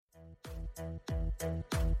This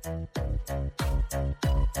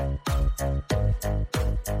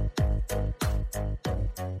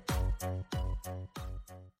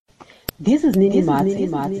is Nini Mats,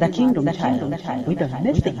 the Kingdom Child, with a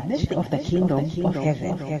message of the Kingdom of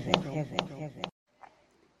Heaven.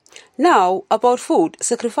 Now, about food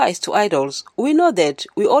sacrificed to idols, we know that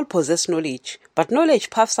we all possess knowledge, but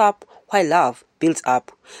knowledge puffs up while love builds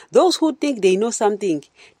up. Those who think they know something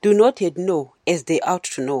do not yet know as they ought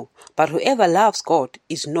to know, but whoever loves God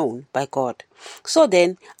is known by God. So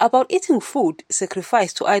then, about eating food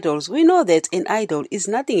sacrificed to idols, we know that an idol is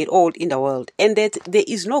nothing at all in the world, and that there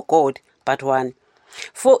is no God but one.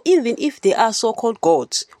 For even if there are so-called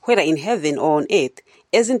gods, whether in heaven or on earth,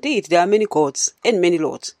 as indeed there are many gods and many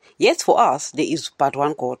lords, yet for us there is but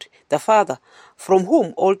one God, the Father, from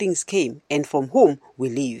whom all things came, and from whom we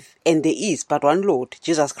live. And there is but one Lord,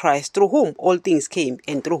 Jesus Christ, through whom all things came,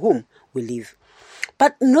 and through whom we live.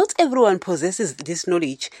 But not everyone possesses this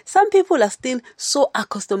knowledge. Some people are still so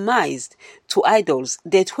accustomed to idols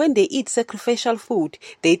that when they eat sacrificial food,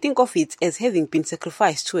 they think of it as having been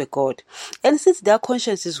sacrificed to a god. And since their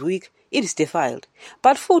conscience is weak, it is defiled.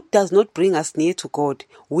 But food does not bring us near to God.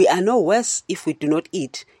 We are no worse if we do not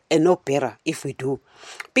eat, and no better if we do.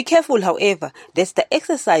 Be careful, however, that the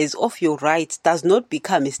exercise of your rights does not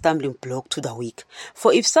become a stumbling block to the weak.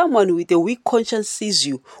 For if someone with a weak conscience sees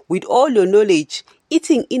you with all your knowledge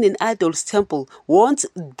eating in an idol's temple, won't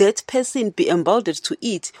that person be emboldened to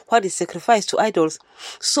eat what is sacrificed to idols?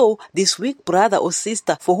 So this weak brother or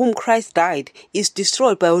sister for whom Christ died is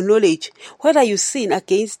destroyed by your knowledge. Whether you sin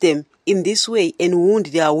against them in this way and wound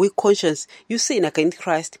their weak conscience, you sin against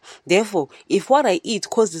Christ. Therefore, if what I eat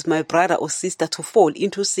causes my brother or sister to fall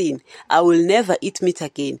into sin, I will never eat meat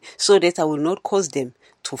again, so that I will not cause them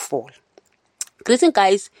to fall. Greetings,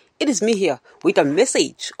 guys. It is me here with a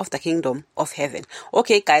message of the Kingdom of Heaven.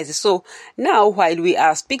 Okay, guys, so now while we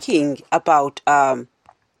are speaking about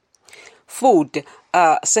food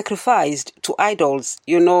sacrificed to idols,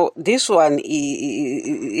 this one,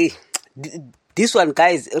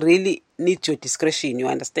 guys, really needs your discretion, you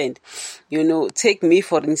understand? Take me,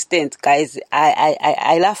 for instance, guys,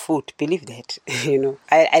 I love food, believe that,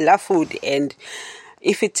 I love food, and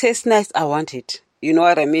if it tastes nice, I want it. You know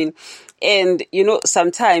what I mean? And,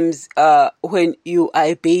 sometimes when you are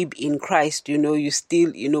a babe in Christ, you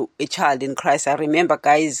still, a child in Christ. I remember,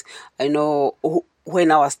 guys,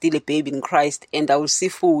 when I was still a babe in Christ and I would see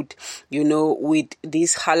food, with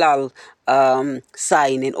this halal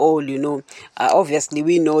sign and all, obviously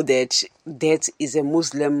we know that is a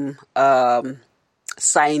Muslim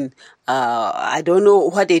sign. I don't know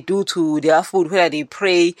what they do to their food, whether they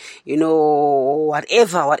pray,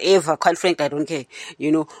 whatever, quite frankly, I don't care,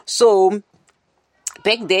 so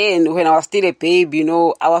back then when I was still a babe,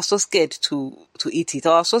 I was so scared to eat it.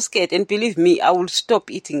 I was so scared, and believe me, I will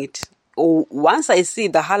stop eating it. Or once I see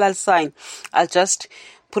the halal sign, I'll just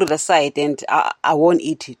put it aside and I won't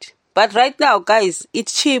eat it. But right now, guys,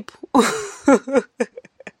 it's cheap.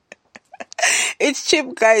 It's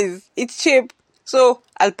cheap, guys. It's cheap. So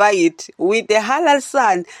I'll buy it. With the halal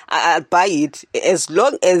sign, I'll buy it as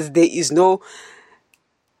long as there is no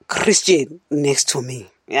Christian next to me.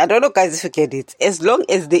 I don't know, guys, if you get it. As long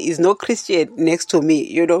as there is no Christian next to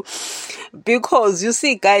me, because you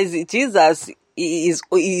see, guys, Jesus is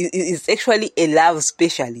actually a love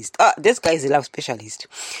specialist. This guy is a love specialist.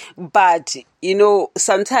 But,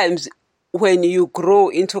 sometimes when you grow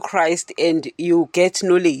into Christ and you get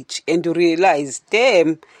knowledge and you realize,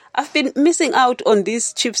 damn, I've been missing out on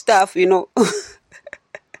this cheap stuff,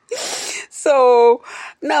 So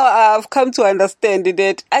now I've come to understand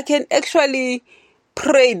that I can actually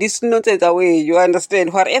pray this nonsense away. You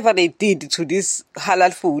understand? Whatever they did to this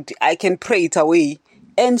halal food, I can pray it away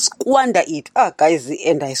and squander it. Guys,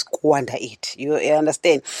 and I squander it. You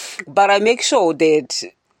understand? But I make sure that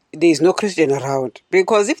there is no Christian around.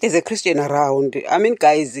 Because if there's a Christian around,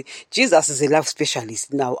 guys, Jesus is a love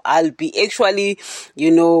specialist. Now, I'll be actually,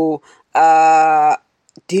 dealing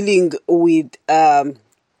with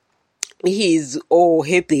his or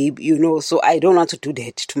her babe, so I don't want to do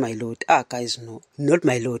that to my Lord. Guys, no, not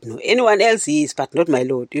my Lord, no. Anyone else is, but not my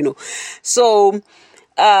Lord, So,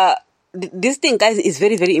 this thing, guys, is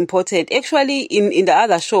very, very important. Actually, in the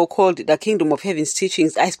other show called The Kingdom of Heaven's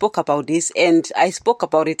Teachings, I spoke about this and I spoke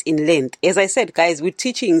about it in length. As I said, guys, with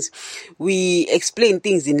teachings, we explain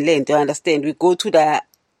things in length, you understand? We go to the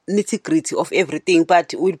nitty-gritty of everything,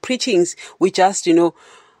 but with preachings, we just,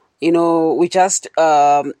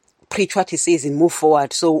 preach what he says and move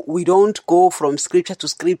forward. So we don't go from scripture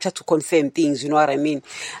to confirm things, you know what I mean?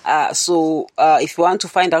 So if you want to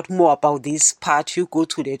find out more about this part, you go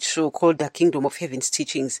to that show called The Kingdom of Heaven's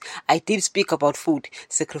Teachings. I did speak about food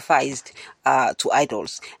sacrificed to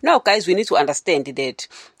idols. Now, guys, we need to understand that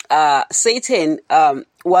Satan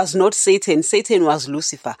was not Satan. Satan was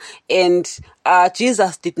Lucifer. And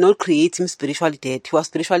Jesus did not create him spiritually dead. He was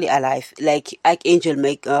spiritually alive, like Archangel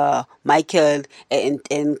Michael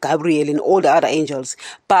and Gabriel and all the other angels.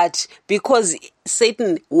 But because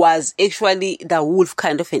Satan was actually the wolf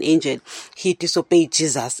kind of an angel, he disobeyed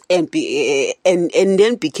Jesus and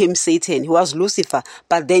then became Satan. He was Lucifer,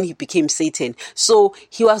 but then he became Satan. So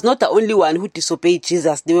he was not the only one who disobeyed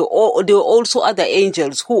Jesus. There were also other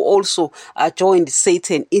angels who also joined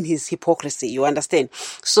Satan in his hypocrisy. You understand?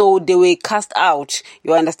 So they were cast out.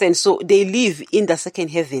 You understand? So they live in the second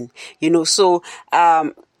heaven. You know. So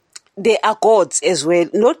they are gods as well.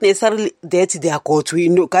 Not necessarily that they are gods. We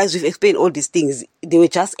know, guys, we've explained all these things. They were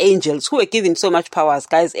just angels who were given so much powers.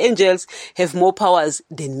 Guys, angels have more powers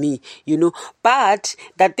than me, you know. But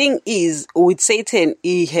the thing is, with Satan,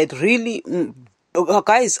 he had really,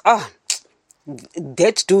 guys,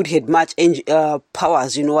 that dude had much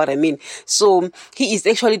powers, you know what I mean? So he is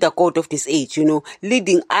actually the god of this age, you know,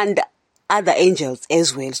 leading under other angels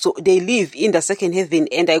as well. So they live in the second heaven,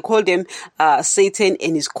 and I call them Satan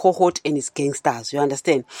and his cohort and his gangsters. You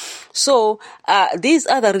understand? So these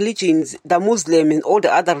other religions, the Muslim and all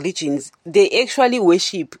the other religions, they actually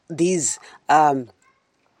worship these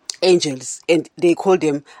angels, and they call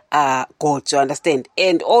them gods, you understand?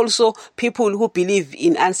 And also people who believe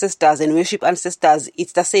in ancestors and worship ancestors,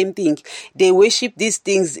 it's the same thing. They worship these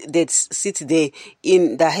things that sit there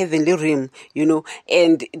in the heavenly realm, you know,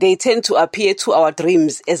 and they tend to appear to our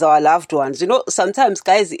dreams as our loved ones. You know, sometimes,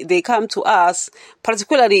 guys, they come to us,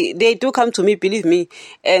 particularly, they do come to me, believe me,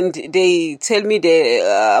 and they tell me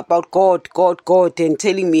about God, and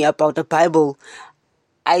telling me about the Bible.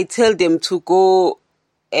 I tell them to go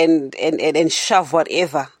and shove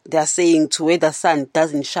whatever they're saying to where the sun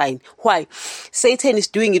doesn't shine. Why? Satan is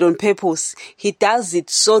doing it on purpose. He does it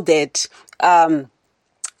so that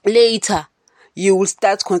later you will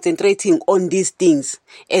start concentrating on these things,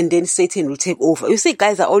 and then Satan will take over. You see,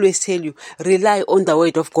 guys, I always tell you, rely on the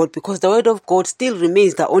word of God, because the word of God still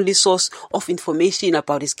remains the only source of information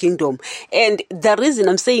about his kingdom. And the reason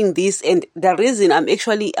I'm saying this, and the reason I'm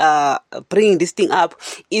actually bringing this thing up,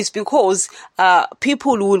 is because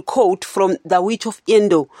people will quote from the witch of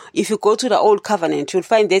Endor. If you go to the Old Covenant, you'll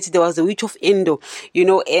find that there was the witch of Endor, you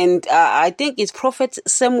know, and I think it's Prophet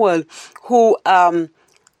Samuel who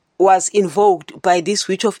was invoked by this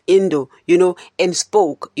witch of Endor, you know, and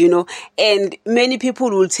spoke, you know, and many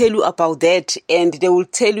people will tell you about that, and they will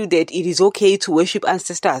tell you that it is okay to worship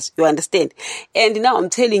ancestors, you understand? And now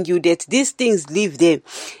I'm telling you that these things live there.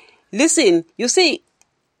 Listen, you see,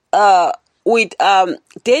 with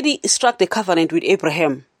Daddy struck the covenant with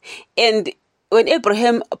Abraham, and when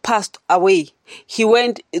Abraham passed away, he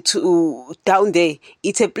went to down there.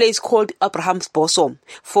 It's a place called Abraham's bosom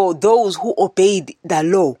for those who obeyed the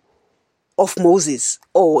law of Moses,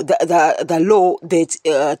 or the law that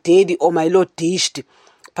Daddy or my Lord dished.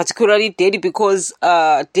 Particularly Daddy, because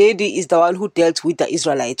Daddy is the one who dealt with the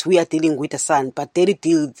Israelites. We are dealing with the son, but Daddy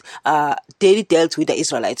dealt with the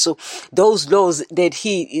Israelites. So those laws that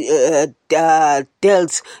he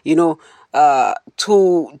dealt, you know,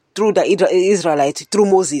 through the Israelites, through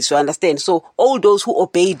Moses, you understand? So all those who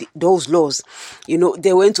obeyed those laws, you know,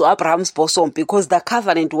 they went to Abraham's bosom, because the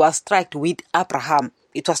covenant was struck with Abraham.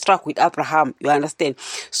 It was struck with Abraham, you understand?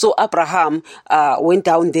 So Abraham went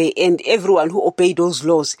down there, and everyone who obeyed those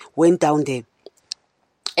laws went down there.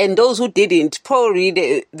 And those who didn't, probably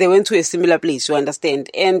they went to a similar place, you understand?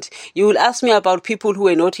 And you will ask me about people who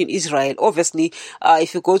were not in Israel. Obviously,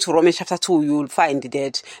 if you go to Romans chapter 2, you will find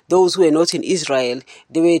that those who were not in Israel,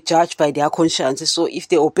 they were judged by their conscience. So if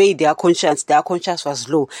they obeyed their conscience was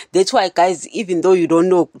low. That's why, guys, even though you don't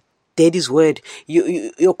know Daddy's word,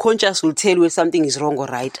 your conscience will tell you if something is wrong or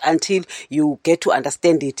right. Until you get to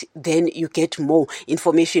understand it, then you get more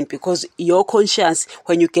information, because your conscience,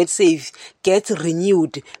 when you get saved, gets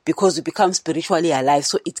renewed, because you become spiritually alive.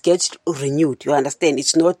 So it gets renewed, you understand?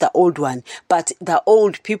 It's not the old one, but the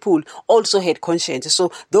old people also had conscience. So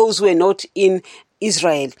those who were not in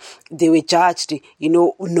Israel, they were judged, you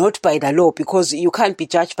know, not by the law, because you can't be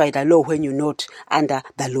judged by the law when you're not under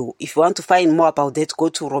the law. If you want to find more about that, go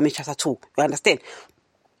to Romans chapter 2. You understand?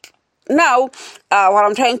 Now, what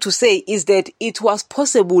I'm trying to say is that it was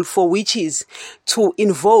possible for witches to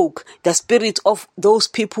invoke the spirit of those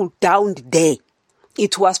people down there.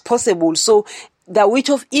 It was possible. So the witch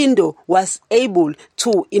of Endor was able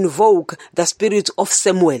to invoke the spirit of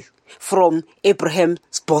Samuel from Abraham's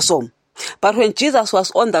bosom. But when Jesus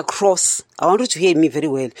was on the cross, I want you to hear me very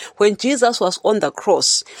well. When Jesus was on the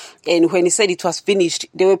cross, and when he said it was finished,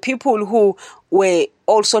 there were people who were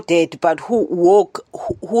also dead, but who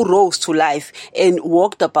rose to life and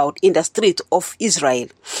walked about in the street of Israel.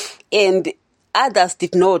 And others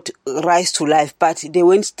did not rise to life, but they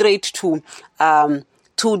went straight to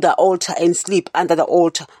the altar and sleep under the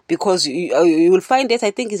altar, because you will find that,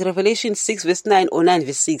 I think it's Revelation 6 verse 9 or 9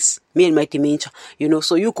 verse 6, me and my dementia,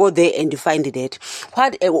 so you go there and you find that.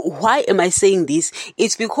 Why am I saying this?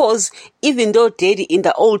 It's because even though Daddy in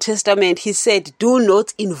the Old Testament, he said, do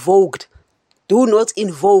not invoke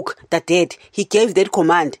the dead. He gave that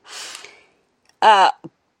command.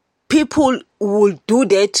 People will do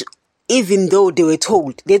that even though they were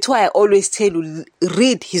told. That's why I always tell you,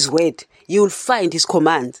 read his word. You will find his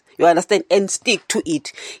commands, you understand, and stick to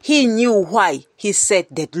it. He knew why he set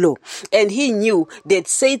that law, and he knew that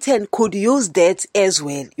Satan could use that as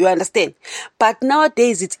well, you understand. But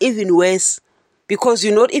nowadays it's even worse, because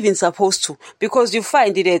you're not even supposed to. Because you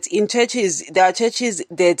find that in churches, there are churches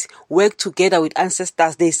that work together with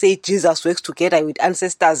ancestors. They say Jesus works together with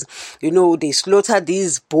ancestors. They slaughter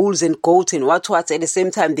these bulls and goats and what. At the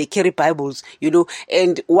same time, they carry Bibles,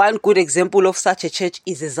 And one good example of such a church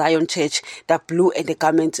is the Zion Church, the blue and the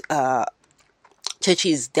garment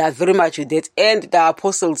churches. They are very much with that. And the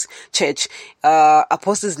Apostles Church,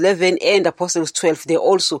 Apostles 11 and Apostles 12, they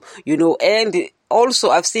also, and also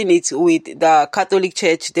I've seen it with the Catholic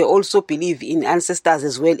Church. They also believe in ancestors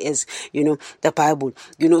as well as, the Bible,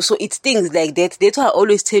 so it's things like that. That's why I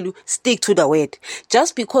always tell you, stick to the word.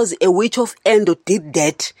 Just because a witch of Endor did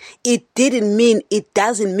that, it doesn't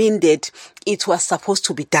mean that it was supposed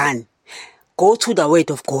to be done. Go to the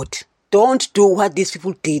word of God. Don't do what these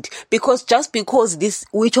people did. Because just because this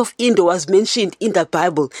witch of Endor was mentioned in the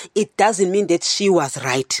Bible, it doesn't mean that she was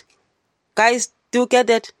right. Guys, do you get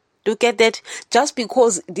that? Just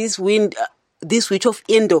because this witch of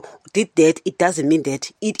Endor did that, it doesn't mean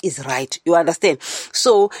that it is right. You understand?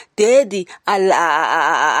 So Daddy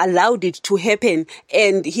allowed it to happen,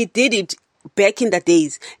 and he did it back in the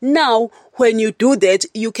days. Now, when you do that,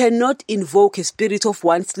 you cannot invoke a spirit of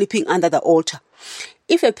one sleeping under the altar.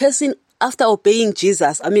 If a person, after obeying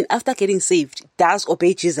Jesus, after getting saved, does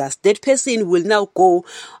obey Jesus, that person will now go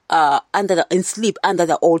and sleep under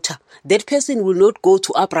the altar. That person will not go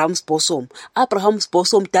to Abraham's bosom. Abraham's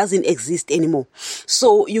bosom doesn't exist anymore.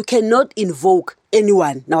 So you cannot invoke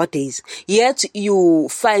anyone nowadays. Yet you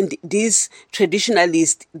find these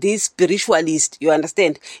traditionalists, these spiritualists, you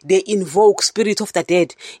understand, they invoke spirit of the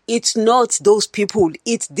dead. It's not those people.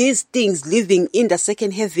 It's these things living in the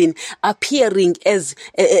second heaven, appearing as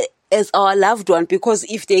our loved one, because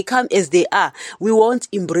if they come as they are, we won't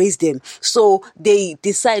embrace them. So they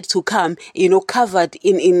decide to come, covered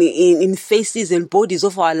in faces and bodies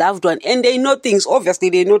of our loved one. And they know things. Obviously,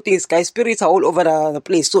 they know things. Guys, spirits are all over the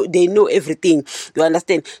place. So they know everything. You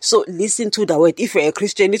understand? So listen to the word. If you're a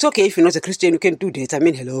Christian, it's okay. If you're not a Christian, you can do that.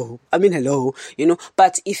 Hello.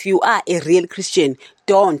 But if you are a real Christian,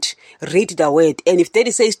 don't read the word. And if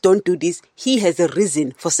Daddy says don't do this, he has a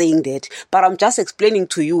reason for saying that. But I'm just explaining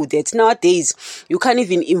to you that nowadays you can't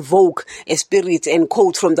even invoke a spirit and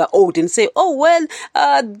quote from the old and say,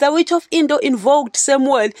 the witch of Endor invoked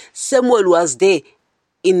Samuel. Samuel was there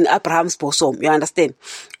in Abraham's bosom, you understand?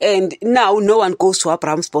 And now no one goes to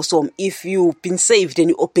Abraham's bosom. If you've been saved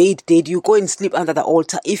and you obeyed Dad, you go and sleep under the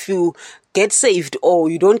altar. If you get saved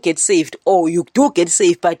or you don't get saved, or you do get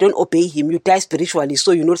saved but don't obey him, you die spiritually,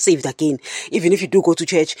 so you're not saved again, even if you do go to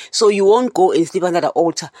church. So you won't go and sleep under the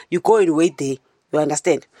altar. You go and wait there, you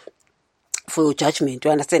understand, for your judgment.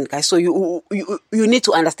 You understand, guys? So you need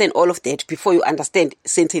to understand all of that before you understand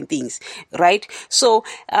certain things, right? So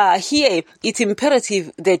here it's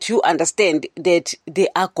imperative that you understand that they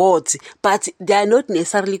are gods, but they are not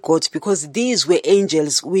necessarily gods, because these were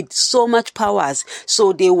angels with so much powers.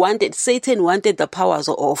 So Satan wanted the powers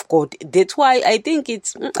of God. That's why I think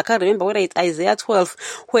I can't remember whether it's Isaiah 12,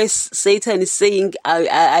 where Satan is saying,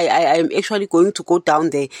 I am actually going to go down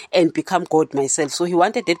there and become God myself. So he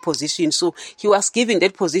wanted that position. So he was given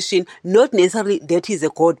that position, not necessarily that he's a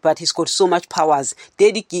god, but he's got so much powers.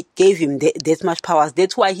 Daddy gave him that much powers.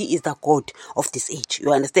 That's why he is the God of this age.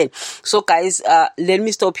 You understand? So guys, let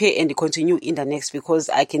me stop here and continue in the next, because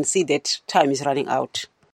I can see that time is running out.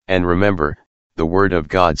 And remember, the Word of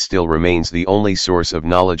God still remains the only source of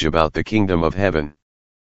knowledge about the kingdom of heaven.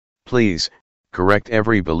 Please, correct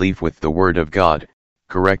every belief with the Word of God.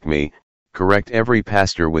 Correct me, correct every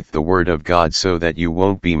pastor with the Word of God, so that you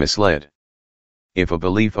won't be misled. If a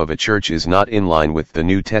belief of a church is not in line with the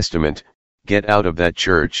New Testament, get out of that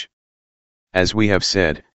church. As we have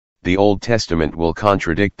said, the Old Testament will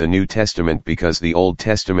contradict the New Testament because the Old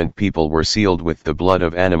Testament people were sealed with the blood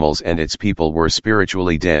of animals and its people were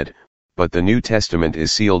spiritually dead, but the New Testament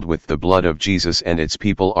is sealed with the blood of Jesus and its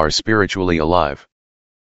people are spiritually alive.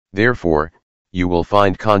 Therefore, you will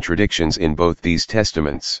find contradictions in both these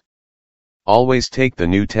testaments. Always take the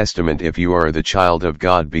New Testament if you are the child of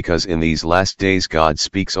God, because in these last days God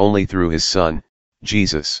speaks only through His Son,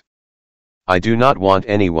 Jesus. I do not want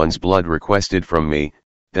anyone's blood requested from me,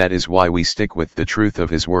 that is why we stick with the truth of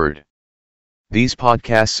His Word. These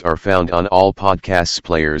podcasts are found on all podcasts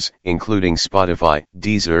players, including Spotify,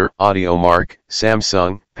 Deezer, AudioMark,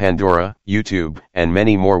 Samsung, Pandora, YouTube, and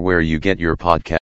many more where you get your podcast.